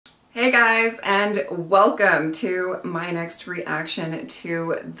Hey guys, and welcome to my next reaction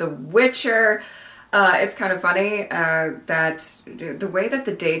to The Witcher. It's kind of funny that the way that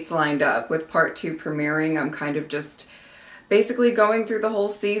the dates lined up with part 2 premiering, I'm kind of just basically going through the whole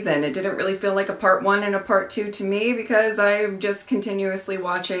season. It didn't really feel like a part 1 and a part 2 to me because I'm just continuously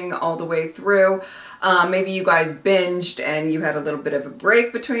watching all the way through. Maybe you guys binged and you had a little bit of a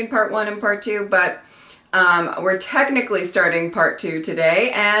break between part 1 and part 2, but we're technically starting part 2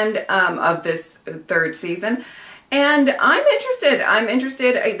 today and of this third season, and I'm interested.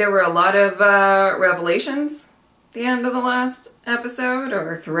 There were a lot of revelations at the end of the last episode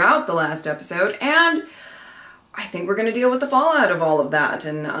or throughout the last episode, and I think we're going to deal with the fallout of all of that.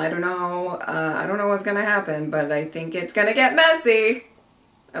 And I don't know what's going to happen, but I think it's going to get messy,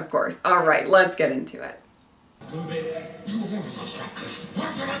 of course. All right, let's get into it. Move it. You were one of us, Ratcliffe. Why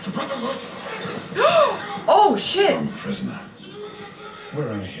is it like the Brotherhood? Oh, shit! I'm a prisoner. We're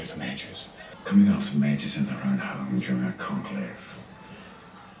only here for mages. Coming after mages in their own home during a conclave.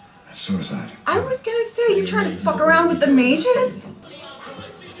 That's suicide. I was gonna say, you trying to fuck around with the mages? I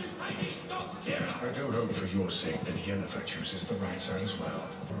do hope for your sake that Yennefer chooses the right side as well.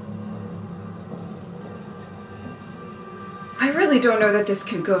 I really don't know that this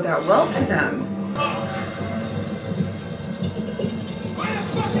could go that well for them.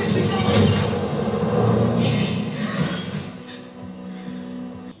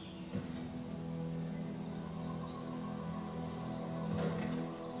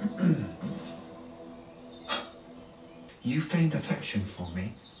 You feigned affection for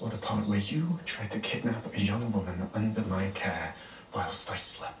me, or the part where you tried to kidnap a young woman under my care whilst I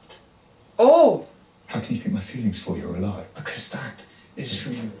slept. Oh! How can you think my feelings for you are alive? Because that is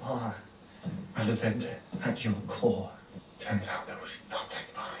who you are. Alavendra, at your core. Turns out there was nothing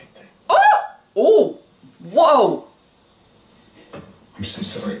behind it. Oh! Oh! Whoa! I'm so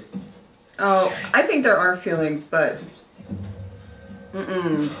sorry. Oh, Sorry. I think there are feelings, but...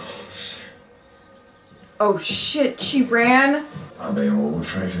 Oh shit, she ran? Are they all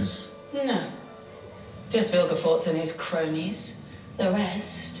traitors? No. Just Vilgefortz and his cronies. The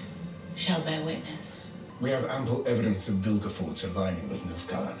rest shall bear witness. We have ample evidence of Vilgefortz aligning with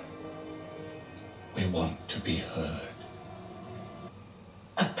Nilfgaard. We want to be heard.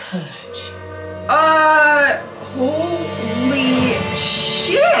 A purge. Holy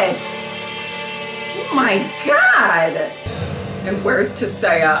shit! Oh my god! And where's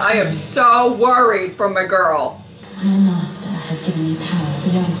Tissaia? I am so worried for my girl. My master has given me power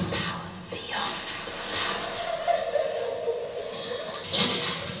beyond power, beyond power.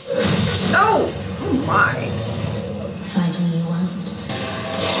 Oh! Oh my. Fight me you won't.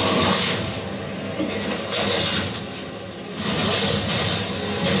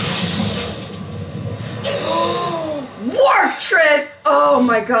 Wartress! Oh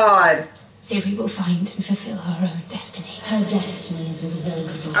my god. Ciri will find and fulfill her own destiny. Her destiny is with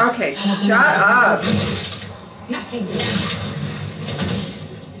Vilgefortz. Okay, shut up. Nothing.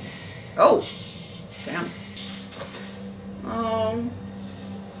 Oh. Damn. Oh.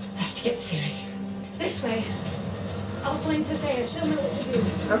 I have to get Ciri. This way. I'll find Tissaia. She'll know what to do.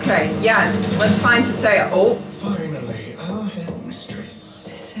 Okay, yes. Let's find Tissaia. Oh. Finally, our headmistress.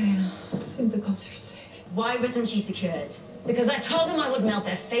 Tissaia, I think the gods are safe. Why wasn't she secured? Because I told them I would melt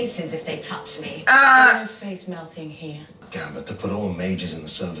their faces if they touched me. No face melting here. Gambit to put all mages in the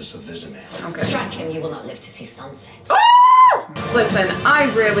service of Vizimir. Okay. Strike him, you will not live to see sunset. Listen, I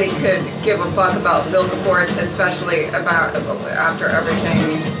really could give a fuck about Vilgefortz, especially about after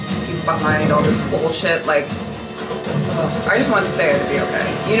everything he's behind, all this bullshit. Like, I just want Tissaia to be okay.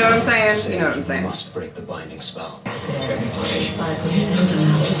 You know what I'm saying? You know what I'm saying? Must break the binding spell.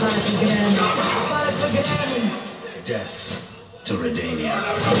 Death to Redania.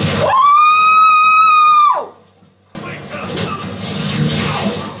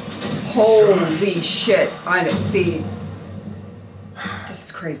 Holy shit! I didn't see. This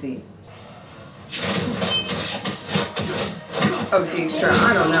is crazy. Oh, Dijkstra,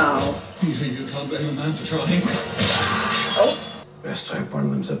 I don't know. You can't blame a man for trying. Oh. Best hope one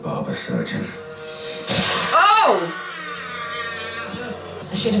of them's a barber surgeon. Oh!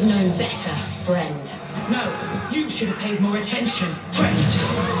 I should have known better, friend. No, you should have paid more attention, friend.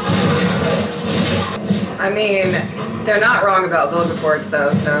 I mean, they're not wrong about Vilgefortz,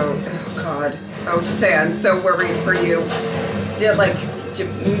 though, so... Oh, God. Oh, Tissaia, I'm so worried for you. Yeah, like,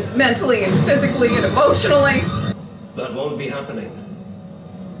 mentally and physically and emotionally. That won't be happening.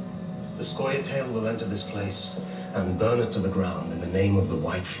 The Scoia'tael will enter this place and burn it to the ground in the name of the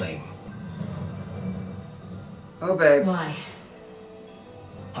White Flame. Oh, babe. Why?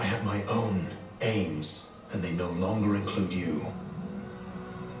 I have my own aims, and they no longer include you.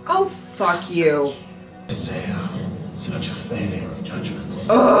 Oh, fuck you. Saya, such a failure of judgment.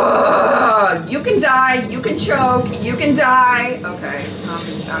 Ugh, you can die, you can choke, you can die. Okay,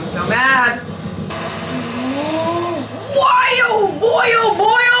 I'm so mad. Why, oh boy, oh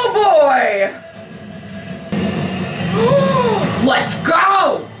boy, oh boy! Let's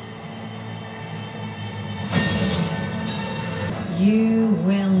go! You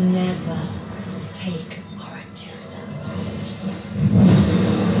will never take Aretusa.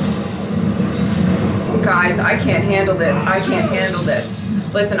 Guys, I can't handle this. I can't handle this.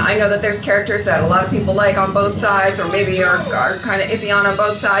 Listen, I know that there's characters that a lot of people like on both sides, or maybe are kind of iffy on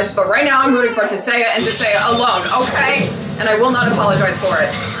both sides, but right now I'm rooting for Tissaia and Tissaia alone, okay? And I will not apologize for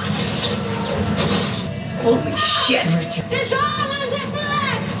it. Holy shit. Disarm and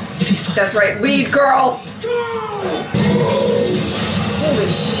deflect! That's right, lead, girl! Holy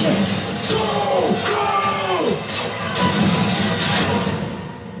shit.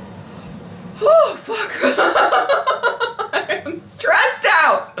 Oh, fuck. I am stressed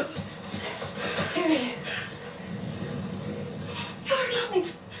out. Siri. You're alive.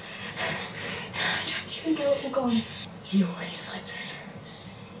 Don't you know we're gone? He always finds us.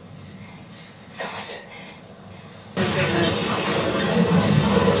 Come on.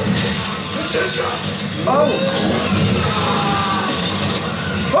 Oh.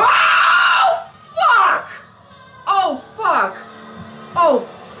 Oh, fuck! Oh, fuck! Oh,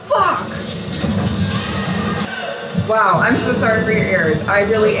 fuck! Wow, I'm so sorry for your ears. I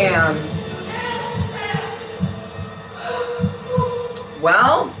really am.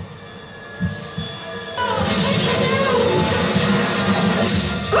 Well?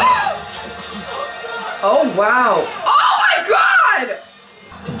 Oh, wow. Oh, my God!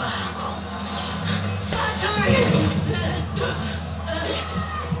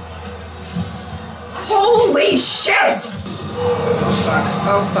 Holy shit! Oh fuck,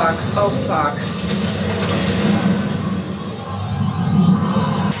 oh fuck, oh fuck.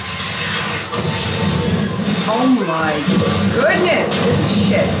 Oh my goodness!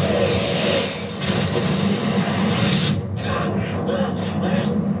 Shit.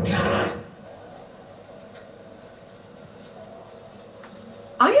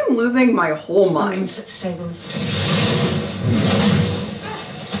 I am losing my whole mind. At stables.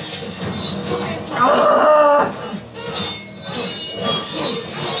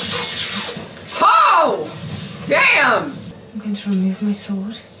 Oh! Damn! I'm going to remove my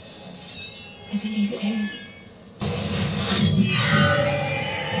sword. Better leave it here.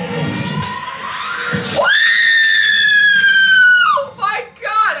 Oh my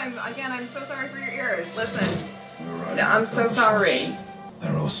God! I'm so sorry for your ears. Listen, I'm so sorry.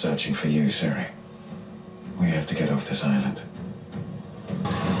 They're all searching for you, Siri. We have to get off this island.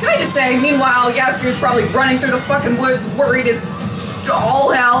 Can I just say, meanwhile, Yasker's probably running through the fucking woods, worried as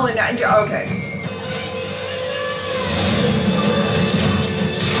all hell, and okay.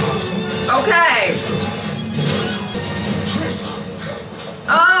 Okay.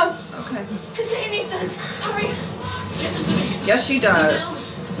 Oh, okay. Tissaia needs us. Hurry. Listen to me. Yes, she does.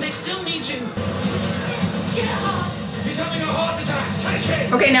 Yourselves, they still need you. Get out. He's having a heart attack! Take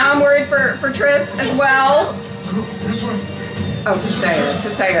it! Okay, now I'm worried for Triss as well. Go this way. Oh,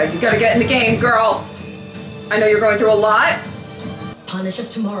 Tissaia, you gotta get in the game, girl. I know you're going through a lot. Punish us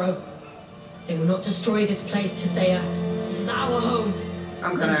tomorrow. They will not destroy this place, Tissaia. This is our home.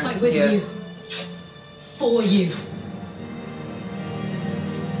 I'm gonna. Let's fight with yeah. you. For you.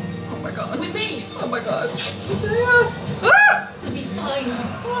 Oh my God. With me. Oh my God. Tissaia. Ah! It'll be fine.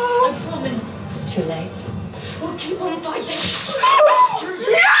 I promise. It's too late. We'll keep on fighting.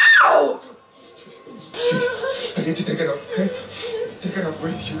 No! I need to take it up, okay? Take it up,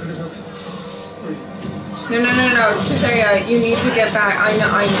 breathe. You're gonna go. Breathe. No. Tissaia, you need to get back. I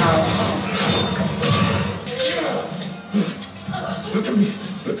know. Look at me.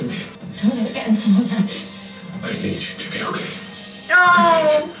 Look at me. Don't let it get any more than. I need you to be okay. No!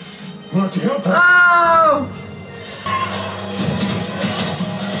 Marty, help her. Oh!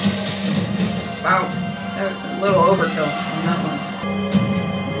 Wow. A little overkill on that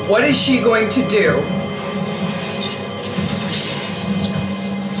one. What is she going to do?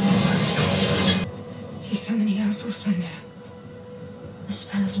 She's summoning else will send her. A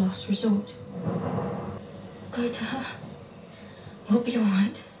spell of last resort. Go to her. We'll be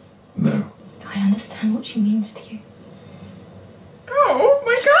alright. No. I understand what she means to you. Oh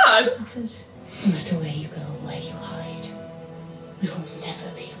my She God! suffers. No matter where you go, where you hide, we will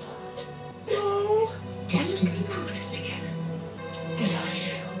never be apart. Oh. Destiny pulled us together. I love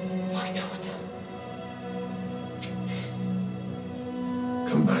you, my daughter.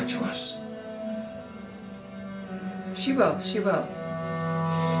 Come back to us. She will.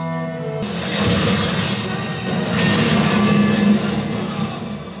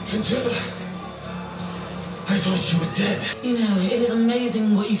 thought you were dead. You know, it is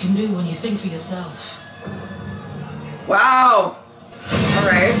amazing what you can do when you think for yourself. Wow. All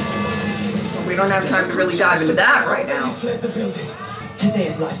right. Well, we don't have time to really dive into that right now. Fled the building.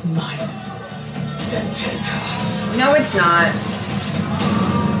 Tisaea's life's mine. Then take her. No, it's not.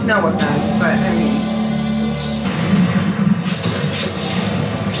 No offense, but I mean.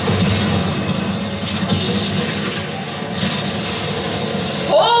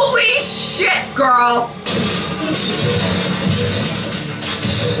 Holy shit, girl!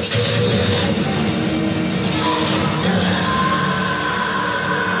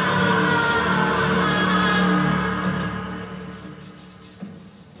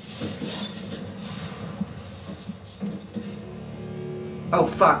 Oh,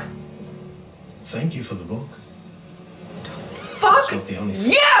 fuck. Thank you for the book. Fuck It's not the only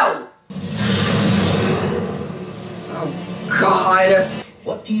you! Oh, God.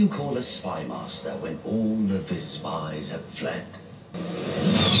 What do you call a spy master when all of his spies have fled?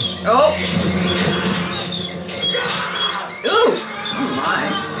 Oh. Ooh. Oh, my.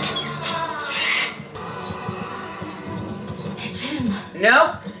 It's him.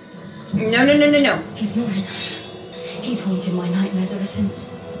 Nope. No, no, no, no, no. He's mine. He's haunted my nightmares ever since.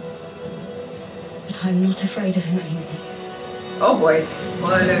 But I'm not afraid of him anymore. Oh, boy.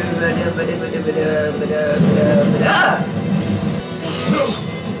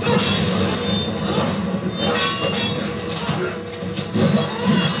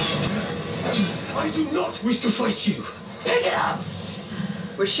 I do not wish to fight you. Pick it up!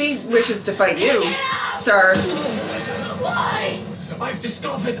 Well, she wishes to fight you, sir. Why? I've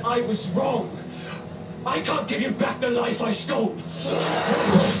discovered I was wrong. I can't give you back the life I stole.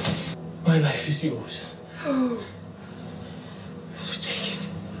 My life is yours. So take it.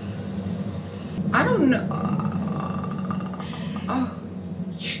 I don't know. Oh.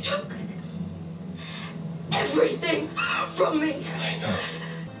 You took everything from me. I know.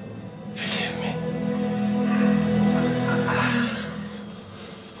 Forgive me.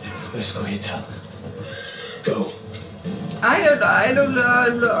 Let's go, Ital. Go. I don't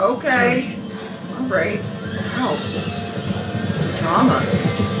know. Okay. All right. Oh. Drama.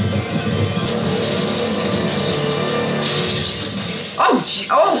 Oh,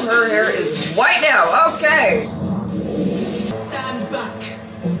 oh, her hair is white now. Okay. Stand back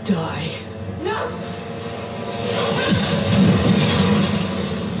or die. No!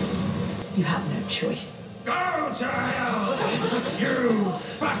 You have no choice. Go to hell, you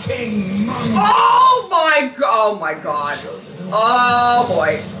fucking monk! Oh my god. Oh my god. Oh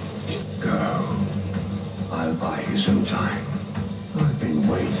boy. Go. I'll buy you some time. I've been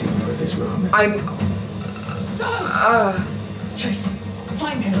waiting for this moment. I'm. Trace,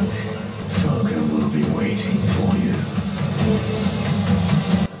 find Harold. Falcon will be waiting for you.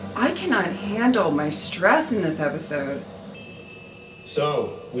 I cannot handle my stress in this episode.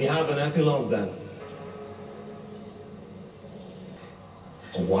 So, we have an epilogue then.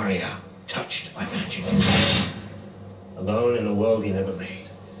 A warrior touched by magic. Alone in a world he never made.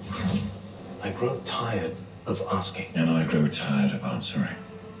 I grow tired of asking. And I grow tired of answering.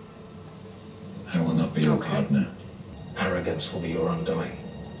 I will not be your partner. Arrogance will be your undoing.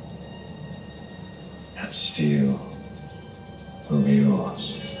 And steel will be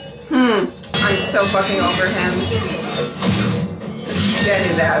yours. I'm so fucking over him. Get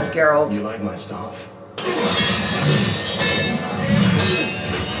his ass, Geralt. You like my staff?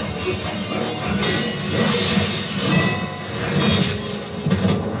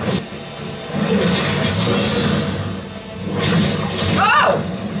 Oh!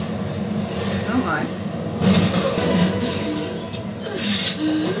 Oh my.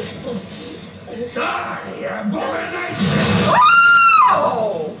 Die, abomination!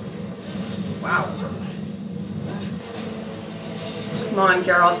 Oh! Wow. Come on,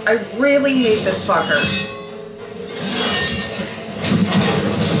 Geralt. I really hate this fucker.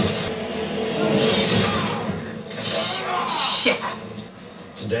 Shit.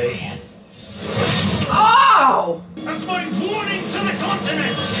 Today, Oh! That's my warning to the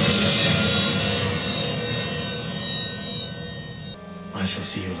continent! I shall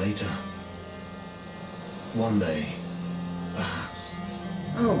see you later. One day, perhaps.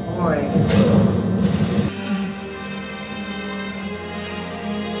 Oh boy.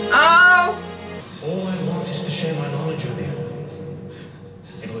 Oh! All I want is to share my knowledge with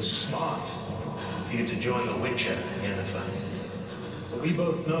you. It was smart for you to join the Witcher, Yennefer. But we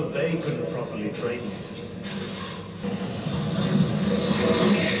both know they couldn't properly train you.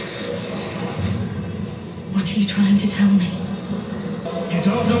 What are you trying to tell me? You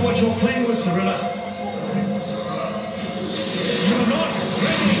don't know what you're playing with, Cirilla. You're not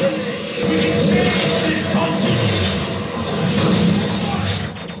ready! Can you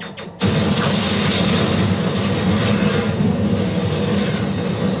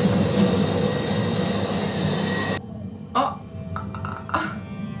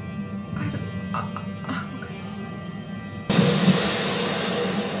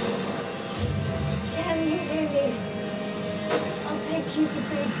hear me? I'll take you to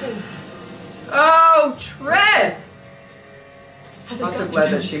safety. Oh, Triss! Have I'm this so got glad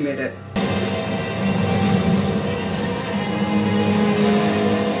to that she made it.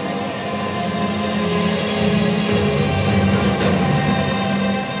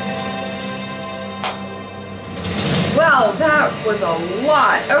 Well, that was a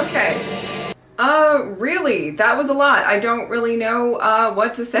lot. Okay. Really, that was a lot. I don't really know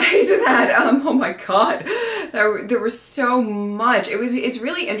what to say to that. Oh my God, there was so much. It's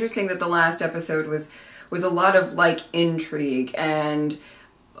really interesting that the last episode was a lot of like intrigue and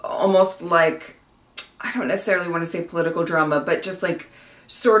almost like, I don't necessarily want to say political drama, but just like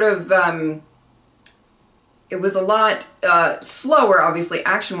sort of it was a lot slower, obviously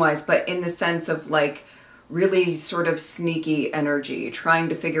action-wise, but in the sense of like really sort of sneaky energy, trying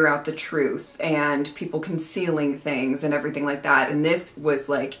to figure out the truth and people concealing things and everything like that. And this was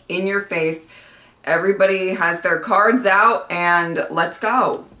like in your face. Everybody has their cards out and let's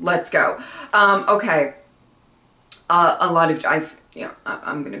go. Let's go. Okay. A lot of,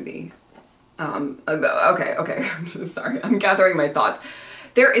 I'm going to be, okay. Sorry. I'm gathering my thoughts.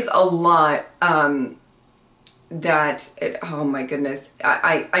 There is a lot, oh my goodness,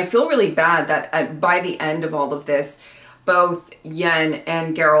 I feel really bad that by the end of all of this, both Yen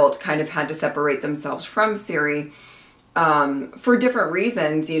and Geralt kind of had to separate themselves from Ciri for different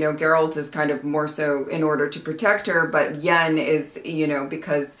reasons. You know, Geralt is kind of more so in order to protect her, but Yen is, you know,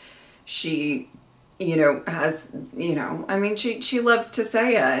 because she, you know, has, you know, I mean, she loves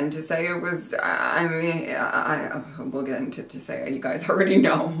Tissaia, and Tissaia was, I mean, we'll get into Tissaia, you guys already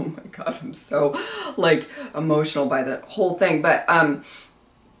know. Oh my God, I'm so, like, emotional by the whole thing, but, and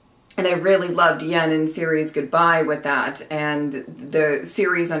I really loved Yen and Ciri's goodbye with that, and the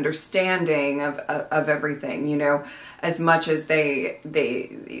Ciri's understanding of everything, you know, as much as they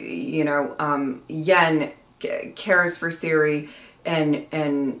you know, Yen cares for Ciri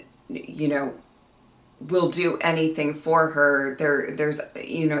and, you know, will do anything for her. There's,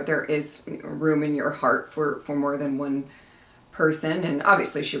 you know, there is room in your heart for more than one person. And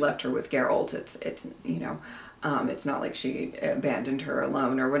obviously she left her with Geralt. It's, you know, it's not like she abandoned her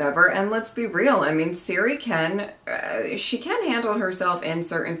alone or whatever. And let's be real. I mean, Ciri can, she can handle herself in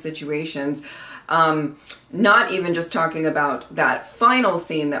certain situations. Not even just talking about that final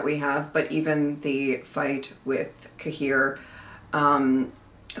scene that we have, but even the fight with Cahir,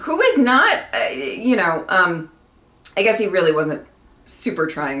 who is not, you know, I guess he really wasn't super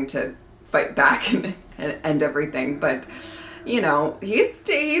trying to fight back and end everything, but, you know, he's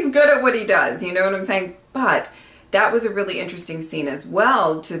good at what he does, you know what I'm saying? But that was a really interesting scene as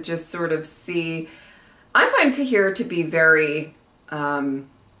well, to just sort of see, I find Cahir to be very, a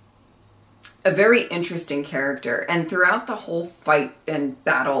very interesting character, and throughout the whole fight and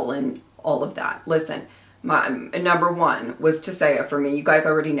battle and all of that, listen, my number one was Tissaia for me. You guys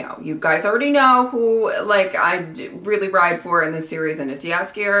already know. You guys already know who, like, I really ride for in this series, and it's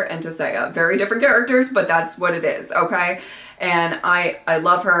Jaskier and Tissaia. Very different characters, but that's what it is, okay? And I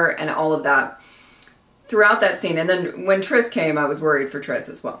love her and all of that throughout that scene. And then when Triss came, I was worried for Triss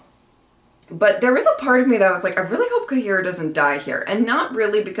as well. But there was a part of me that was like, I really hope Cahir doesn't die here. And not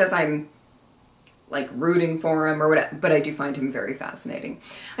really because I'm like rooting for him or whatever, but I do find him very fascinating.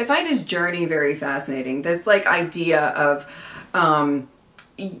 I find his journey very fascinating. This like idea of,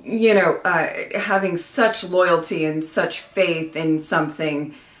 you know, having such loyalty and such faith in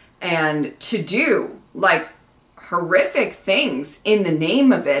something, and to do like horrific things in the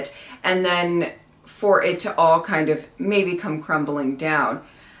name of it, and then for it to all kind of maybe come crumbling down,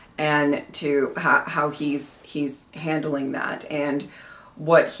 and to how he's handling that, and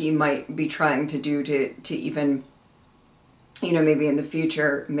what he might be trying to do to even, you know, maybe in the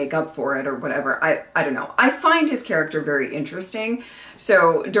future make up for it or whatever. I don't know. I find his character very interesting.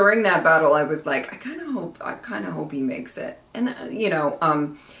 So during that battle, I was like, I kind of hope he makes it. And, you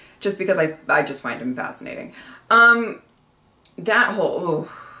know, just because I just find him fascinating. That whole,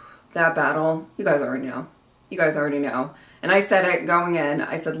 that battle, you guys already know. You guys already know. And I said it going in,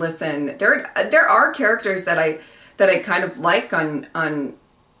 I said, listen, there are characters that I kind of like on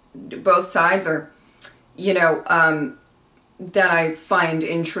both sides, or, you know, that I find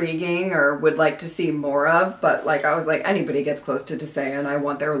intriguing or would like to see more of. But like, I was like, anybody gets close to Tissaia and I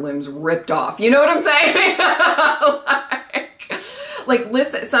want their limbs ripped off. You know what I'm saying? like,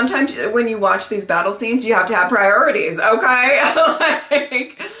 listen, sometimes when you watch these battle scenes, you have to have priorities, okay?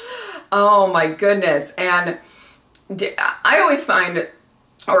 Like, oh my goodness. And I always find,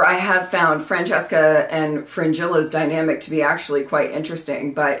 or I have found, Francesca and Fringilla's dynamic to be actually quite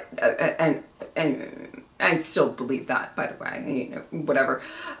interesting, but, and I still believe that, by the way, you know, whatever.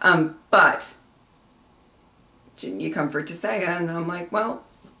 But you come for Tissaia, and I'm like, well,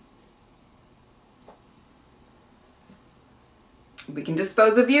 we can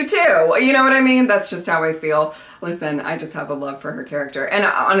dispose of you too. You know what I mean? That's just how I feel. Listen, I just have a love for her character. And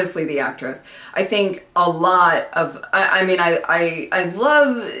honestly, the actress. I think a lot of, I mean, I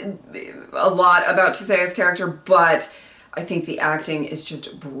love a lot about Tissaia's character, but I think the acting is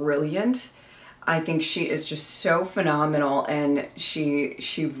just brilliant. I think she is just so phenomenal, and she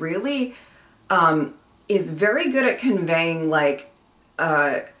really is very good at conveying, like,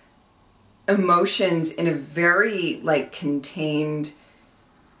 emotions in a very, like, contained,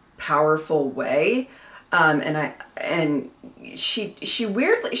 powerful way. And she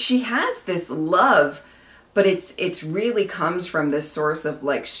weirdly, she has this love, but it's really comes from this source of,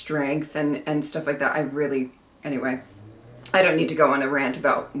 like, strength and stuff like that. Anyway, I don't need to go on a rant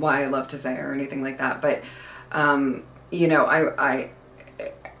about why I love Tissaia or anything like that, but you know, I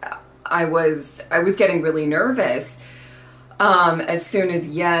was getting really nervous as soon as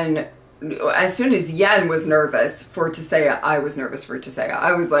Yen was nervous for Tissaia, I was nervous for Tissaia.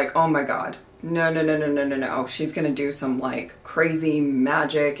 I was like, oh my god, no, she's gonna do some, like, crazy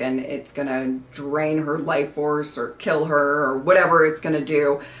magic, and it's gonna drain her life force or kill her or whatever it's gonna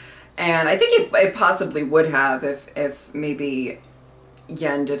do. And I think it possibly would have if maybe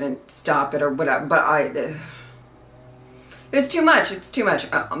Yen didn't stop it or whatever, but it was too much. It's too much.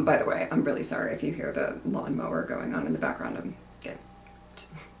 By the way, I'm really sorry if you hear the lawnmower going on in the background.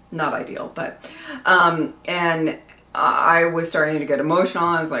 Not ideal, but and I was starting to get emotional.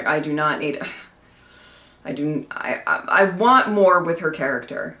 I was like, I want more with her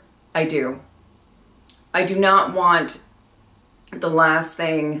character. I do not want the last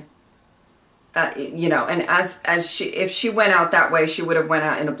thing, you know, and if she went out that way, she would have went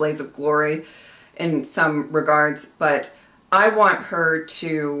out in a blaze of glory in some regards, but I want her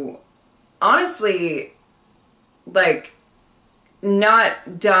to honestly, like,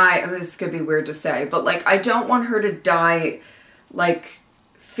 not die. This could be weird to say, but, like, I don't want her to die, like,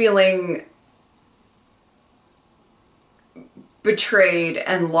 feeling betrayed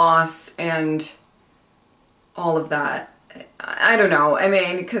and lost and all of that. I don't know. I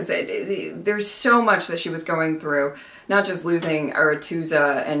mean, because there's so much that she was going through, not just losing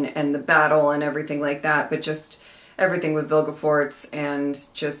Aretuza and the battle and everything like that, but just everything with Vilgefortz and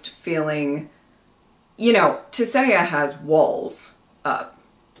just feeling, you know, Tissaia has walls up.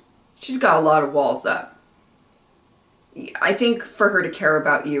 She's got a lot of walls up. I think for her to care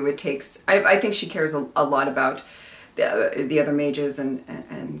about you, it takes, I think she cares a lot about the other mages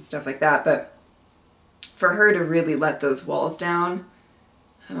and stuff like that, but for her to really let those walls down,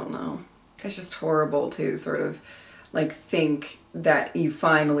 I don't know. It's just horrible to sort of, like, think that you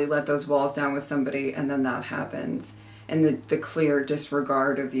finally let those walls down with somebody and then that happens, and the clear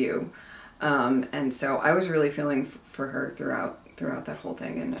disregard of you. And so I was really feeling for her throughout that whole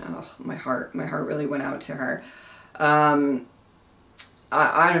thing, and oh, my heart really went out to her. I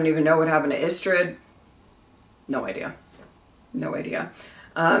don't even know what happened to Istrid. No idea.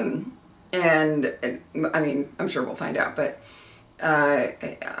 And I mean, I'm sure we'll find out, but God,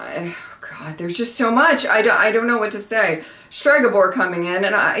 there's just so much. I don't know what to say. Stregobor coming in,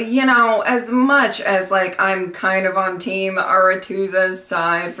 and you know, as much as, like, I'm kind of on Team Aretuza's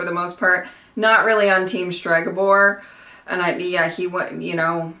side for the most part, not really on Team Stregobor, and he went, you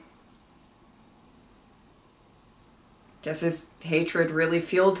know, guess his hatred really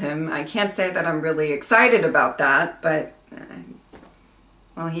fueled him. I can't say that I'm really excited about that, but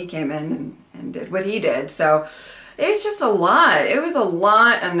well, he came in and did what he did, so it's just a lot. It was a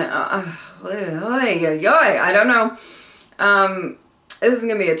lot, and I don't know. This is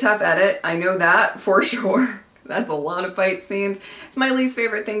gonna be a tough edit. I know that for sure. That's a lot of fight scenes. It's my least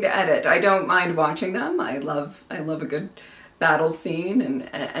favorite thing to edit. I don't mind watching them. I love a good battle scene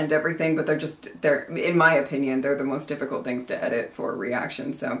and everything, but they're in my opinion, they're the most difficult things to edit for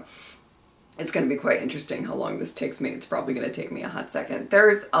reaction. So it's going to be quite interesting how long this takes me. It's probably going to take me a hot second.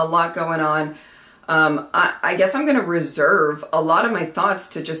 There's a lot going on. I guess I'm going to reserve a lot of my thoughts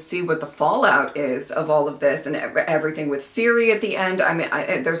to just see what the fallout is of all of this and everything with Ciri at the end. I mean,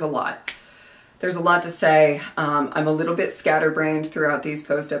 there's a lot. There's a lot to say. I'm a little bit scatterbrained throughout these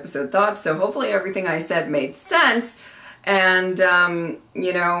post-episode thoughts, so hopefully everything I said made sense. And,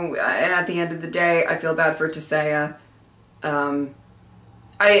 you know, at the end of the day, I feel bad for Tissaia.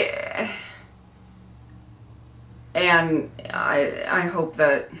 I hope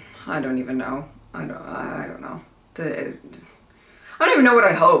that, I don't even know. I don't know. I don't even know what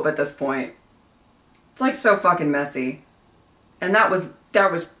I hope at this point. It's like so fucking messy. And that was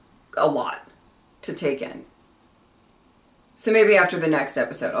a lot to take in. So maybe after the next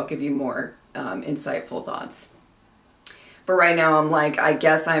episode, I'll give you more insightful thoughts. But right now I'm like, I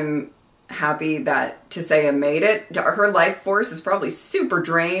guess I'm happy that Tissaia made it. Her life force is probably super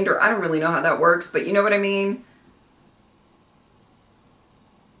drained, or I don't really know how that works, but you know what I mean?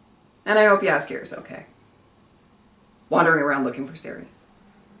 And I hope Jaskier is okay. Wandering around looking for Ciri.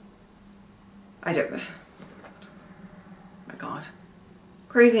 I don't... My God.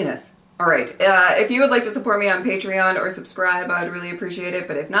 Craziness. Alright, if you would like to support me on Patreon or subscribe, I'd really appreciate it.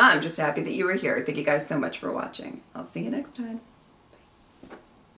 But if not, I'm just happy that you were here. Thank you guys so much for watching. I'll see you next time.